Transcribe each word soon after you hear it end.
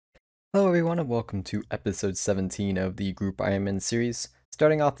Hello everyone and welcome to episode 17 of the Group Ironman series.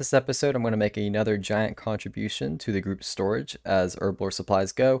 Starting off this episode, I'm going to make another giant contribution to the group storage as herblore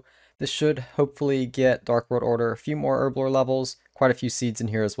supplies go. This should hopefully get Dark World Order a few more herblore levels, quite a few seeds in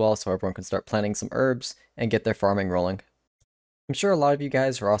here as well so everyone can start planting some herbs and get their farming rolling. I'm sure a lot of you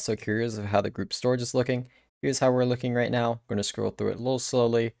guys are also curious of how the group storage is looking. Here's how we're looking right now. I'm going to scroll through it a little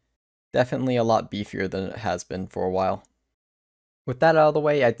slowly. Definitely a lot beefier than it has been for a while. With that out of the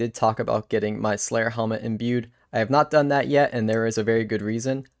way, I did talk about getting my Slayer helmet imbued. I have not done that yet, and there is a very good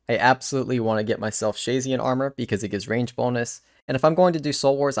reason. I absolutely want to get myself Shazian armor because it gives range bonus, and if I'm going to do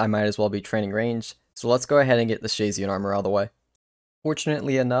Soul Wars, I might as well be training range, so let's go ahead and get the Shazian armor out of the way.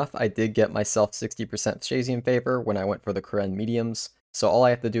 Fortunately enough, I did get myself 60% Shazian favor when I went for the Karen mediums, so all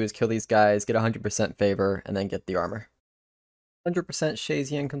I have to do is kill these guys, get 100% favor, and then get the armor. 100%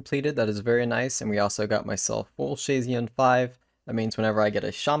 Shazian completed, that is very nice, and we also got myself full Shazian 5. That means whenever I get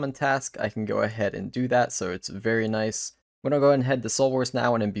a Shaman task, I can go ahead and do that, so it's very nice. I'm going to go ahead and head to Soul Wars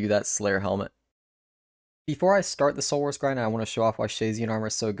now and imbue that Slayer helmet. Before I start the Soul Wars grind, I want to show off why Shazian armor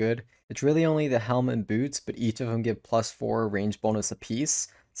is so good. It's really only the helmet and boots, but each of them give +4 range bonus apiece,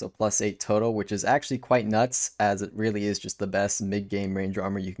 so +8 total, which is actually quite nuts, as it really is just the best mid-game range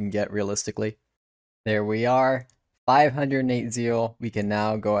armor you can get realistically. There we are. 508 zeal. We can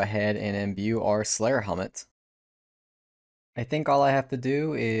now go ahead and imbue our Slayer helmet. I think all I have to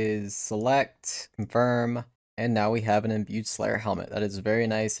do is select, confirm, and now we have an imbued Slayer helmet. That is very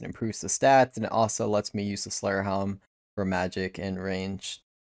nice. It improves the stats, and it also lets me use the Slayer helm for magic and range.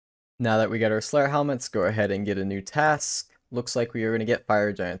 Now that we got our Slayer helmets, go ahead and get a new task. Looks like we are going to get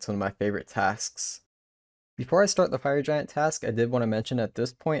Fire Giants, one of my favorite tasks. Before I start the Fire Giant task, I did want to mention at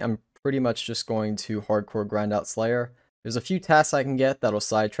this point, I'm pretty much just going to hardcore grind out Slayer. There's a few tasks I can get that'll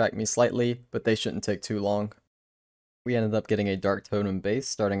sidetrack me slightly, but they shouldn't take too long. We ended up getting a Dark Totem base,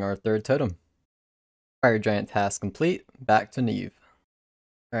 starting our third totem. Fire Giant task complete, back to Neve.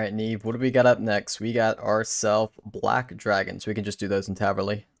 Alright Neve, what do we got up next? We got ourselves Black Dragons. We can just do those in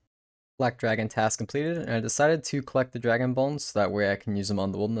Taverly. Black Dragon task completed, and I decided to collect the Dragon Bones, so that way I can use them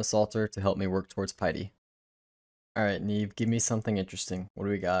on the Wilderness Altar to help me work towards Piety. Alright Neve, give me something interesting. What do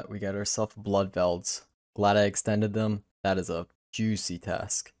we got? We got ourselves Blood Velds. Glad I extended them. That is a juicy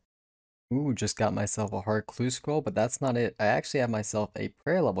task. Ooh, just got myself a hard clue scroll, but that's not it. I actually have myself a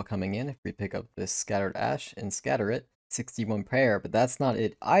prayer level coming in if we pick up this scattered ash and scatter it. 61 prayer, but that's not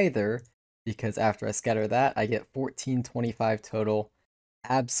it either, because after I scatter that, I get 1425 total.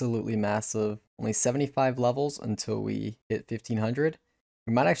 Absolutely massive. Only 75 levels until we hit 1500.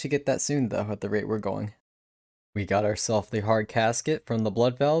 We might actually get that soon though, at the rate we're going. We got ourselves the hard casket from the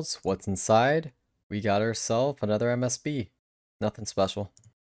Blood Velds. What's inside? We got ourselves another MSB. Nothing special.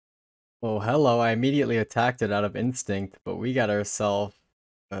 Oh, hello. I immediately attacked it out of instinct, but we got ourselves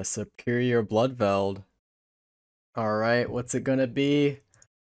a superior Bloodveld. Alright, what's it gonna be?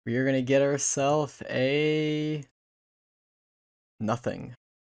 We're gonna get ourselves a... nothing.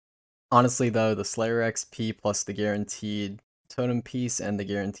 Honestly though, the Slayer XP plus the guaranteed totem piece and the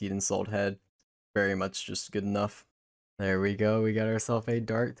guaranteed ensouled head, very much just good enough. There we go, we got ourselves a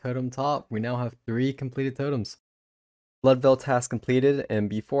dark totem top. We now have 3 completed totems. Bloodveld task completed, and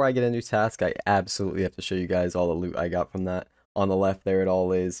before I get a new task, I absolutely have to show you guys all the loot I got from that. On the left there it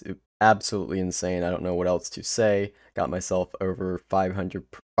all is. Absolutely insane. I don't know what else to say. Got myself over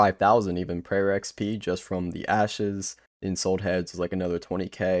 5,000 even prayer XP just from the ashes. The ensouled heads is like another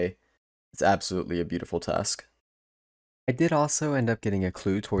 20k. It's absolutely a beautiful task. I did also end up getting a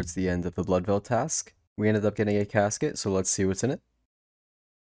clue towards the end of the Bloodveld task. We ended up getting a casket, so let's see what's in it.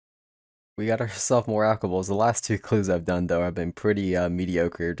 We got ourselves more alcohols. The last 2 clues I've done, though, have been pretty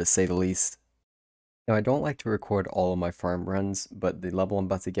mediocre, to say the least. Now, I don't like to record all of my farm runs, but the level I'm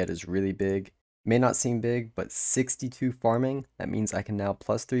about to get is really big. It may not seem big, but 62 farming, that means I can now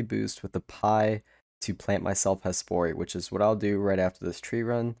 +3 boost with the pie to plant myself Hespori, which is what I'll do right after this tree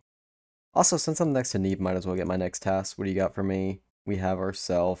run. Also, since I'm next to Neve, might as well get my next task. What do you got for me? We have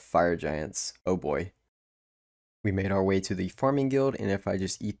ourselves Fire Giants. Oh boy. We made our way to the farming guild, and if I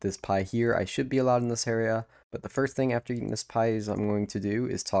just eat this pie here, I should be allowed in this area. But the first thing after eating this pie is I'm going to do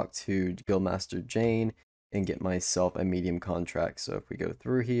is talk to Guildmaster Jane and get myself a medium contract. So if we go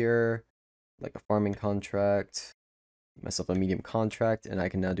through here, like a farming contract, get myself a medium contract, and I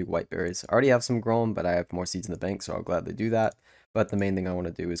can now do white berries. I already have some grown, but I have more seeds in the bank, so I'll gladly do that. But the main thing I want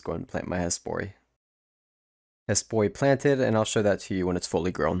to do is go and plant my Hespori. Hespori planted, and I'll show that to you when it's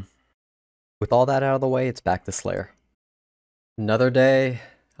fully grown. With all that out of the way, it's back to Slayer. Another day,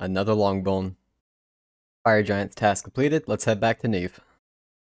 another longbone. Fire Giants task completed, let's head back to Neve.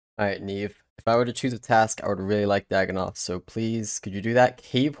 Alright Neve, If I were to choose a task, I would really like Dagannoth, so please, could you do that?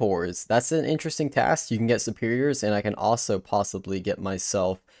 Cave Horrors. That's an interesting task. You can get superiors, and I can also possibly get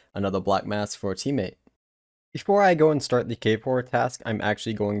myself another Black Mask for a teammate. Before I go and start the Cave Horror task, I'm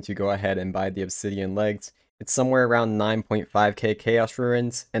actually going to go ahead and buy the Obsidian Legs. It's somewhere around 9.5k Chaos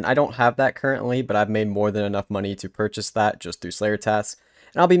Ruins, and I don't have that currently, but I've made more than enough money to purchase that just through Slayer tasks.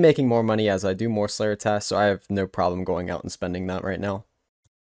 And I'll be making more money as I do more Slayer tasks, so I have no problem going out and spending that right now.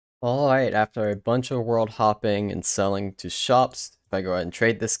 Alright, after a bunch of world hopping and selling to shops, if I go ahead and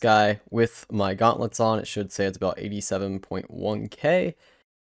trade this guy with my gauntlets on, it should say it's about 87.1k.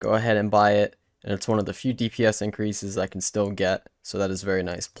 Go ahead and buy it, and it's one of the few DPS increases I can still get, so that is very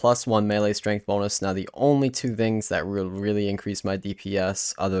nice. +1 melee strength bonus. Now the only two things that will really increase my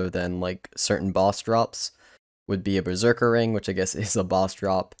DPS, other than like certain boss drops, would be a Berserker Ring, which I guess is a boss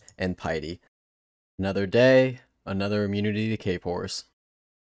drop, and Piety. Another day, another immunity to Cave Horrors.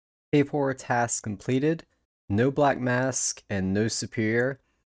 Cave Horror task completed. No Black Mask and no Superior,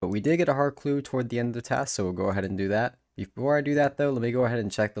 but we did get a hard clue toward the end of the task, so we'll go ahead and do that. Before I do that though, let me go ahead and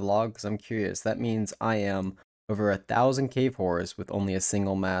check the log because I'm curious. That means I am over 1,000 Cave Horrors with only a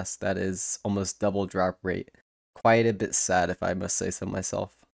single mask. That is almost double drop rate. Quite a bit sad if I must say so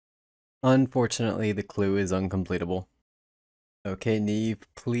myself. Unfortunately, the clue is uncompletable. Okay, Neve,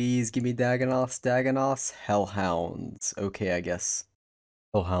 please give me Dagannoths, Hellhounds. Okay, I guess.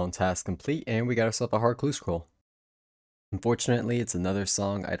 Hellhound task complete, and we got ourselves a hard clue scroll. Unfortunately, it's another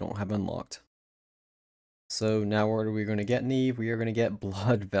song I don't have unlocked. So now what are we going to get, Neve? We are going to get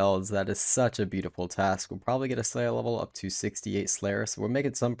Blood Velds. That is such a beautiful task. We'll probably get a Slayer level up to 68 Slayer, so we're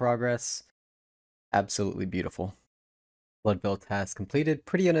making some progress. Absolutely beautiful. Blood Veld task completed.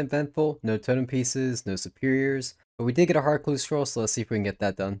 Pretty uneventful. No totem pieces, no superiors. But we did get a hard clue scroll, so let's see if we can get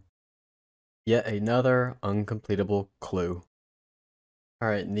that done. Yet another uncompletable clue.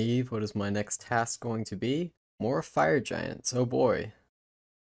 Alright, Neve, what is my next task going to be? More fire giants. Oh boy.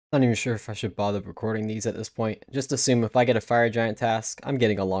 Not even sure if I should bother recording these at this point. Just assume if I get a fire giant task, I'm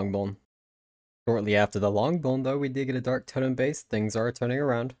getting a longbone. Shortly after the longbone, though, we did get a dark totem base. Things are turning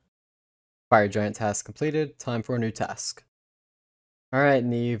around. Fire giant task completed. Time for a new task. Alright,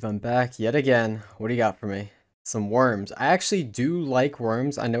 Neve, I'm back yet again. What do you got for me? Some worms. I actually do like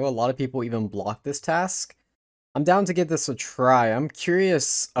worms. I know a lot of people even block this task. I'm down to give this a try. I'm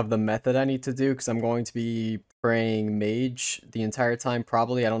curious of the method I need to do because I'm going to be praying mage the entire time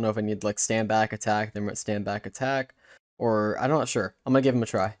probably. I don't know if I need like stand back attack, then stand back attack, or I'm not sure. I'm gonna give him a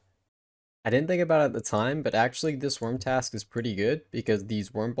try. I didn't think about it at the time, but actually this worm task is pretty good because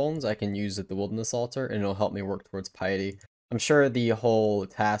these worm bones I can use at the wilderness altar and it'll help me work towards piety. I'm sure the whole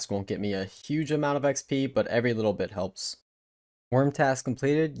task won't get me a huge amount of XP, but every little bit helps. Worm task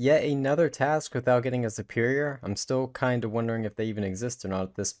completed. Yet another task without getting a superior. I'm still kind of wondering if they even exist or not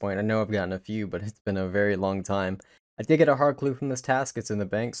at this point. I know I've gotten a few, but it's been a very long time. I did get a hard clue from this task. It's in the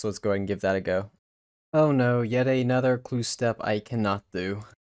bank, so let's go ahead and give that a go. Oh no, yet another clue step I cannot do.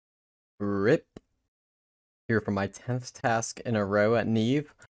 RIP. Here for my 10th task in a row at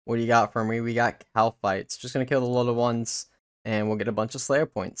Neve. What do you got for me? We got cow fights. Just gonna kill the little ones, and we'll get a bunch of Slayer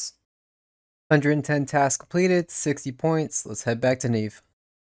points. 110 tasks completed, 60 points. Let's head back to Neve.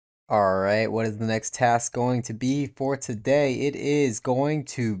 Alright, what is the next task going to be for today? It is going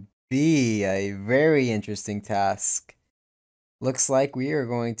to be a very interesting task. Looks like we are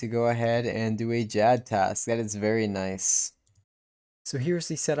going to go ahead and do a Jad task. That is very nice. So here's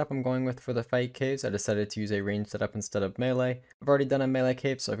the setup I'm going with for the fight caves. I decided to use a range setup instead of melee. I've already done a melee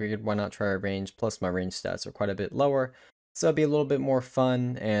cave, so I figured why not try a range, plus my range stats are quite a bit lower. So it'll be a little bit more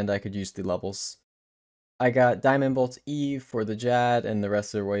fun, and I could use the levels. I got Diamond Bolt E for the Jad, and the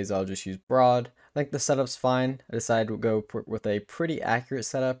rest of the ways I'll just use Broad. I think the setup's fine. I decided to go with a pretty accurate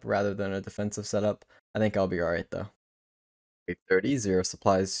setup rather than a defensive setup. I think I'll be alright though. 830, 0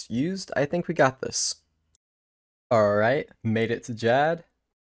 supplies used. I think we got this. Alright, made it to Jad.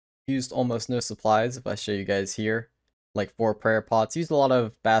 Used almost no supplies if I show you guys here. Like 4 prayer pots. Used a lot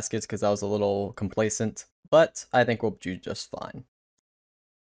of baskets because I was a little complacent. But I think we'll do just fine.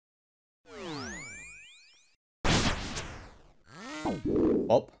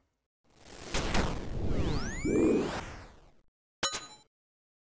 Oh.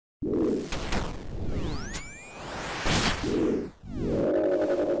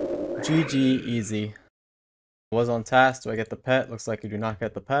 GG, easy. Was on task. Do I get the pet? Looks like we do not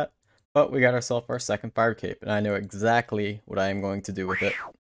get the pet. But we got ourselves our second fire cape, and I know exactly what I am going to do with it.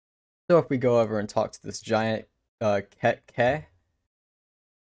 So if we go over and talk to this giant Ket,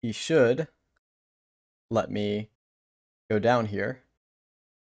 he should let me go down here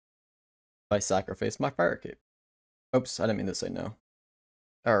if I sacrifice my fire cape. Oops, I didn't mean to say no.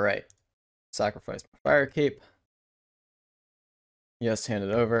 Alright. Sacrifice my fire cape. Yes, hand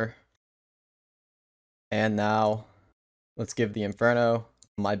it over. And now, let's give the Inferno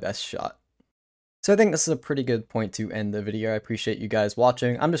my best shot. So I think this is a pretty good point to end the video. I appreciate you guys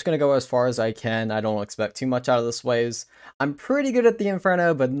watching. I'm just going to go as far as I can. I don't expect too much out of this waves. I'm pretty good at the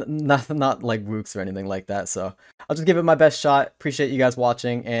Inferno, but not like Wooks or anything like that. So I'll just give it my best shot. Appreciate you guys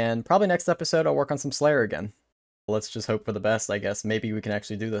watching. And probably next episode, I'll work on some Slayer again. Let's just hope for the best, I guess. Maybe we can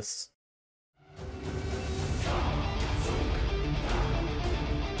actually do this.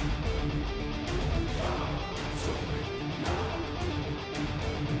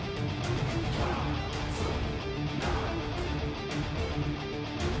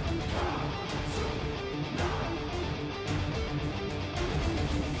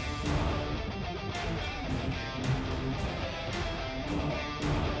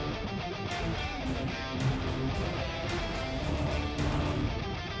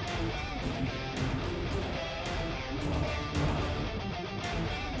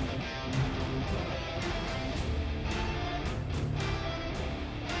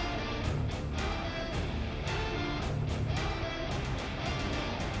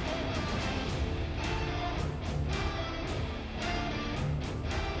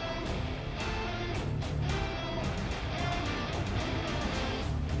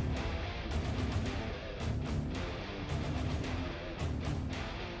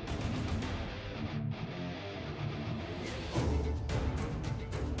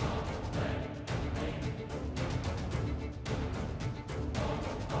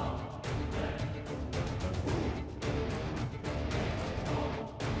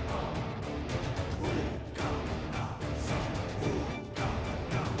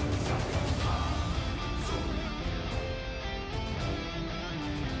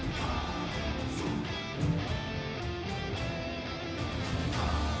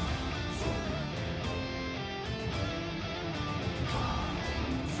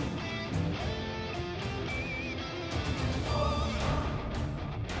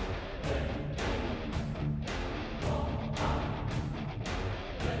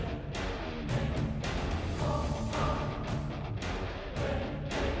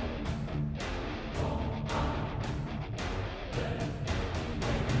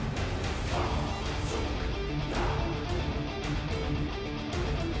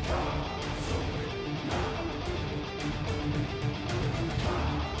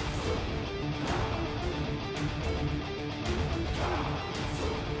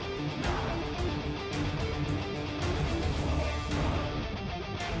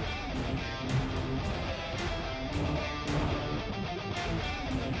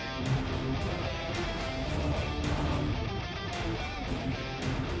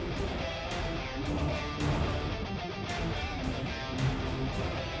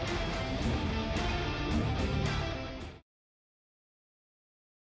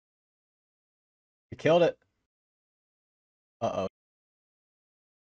 You killed it. Uh-oh.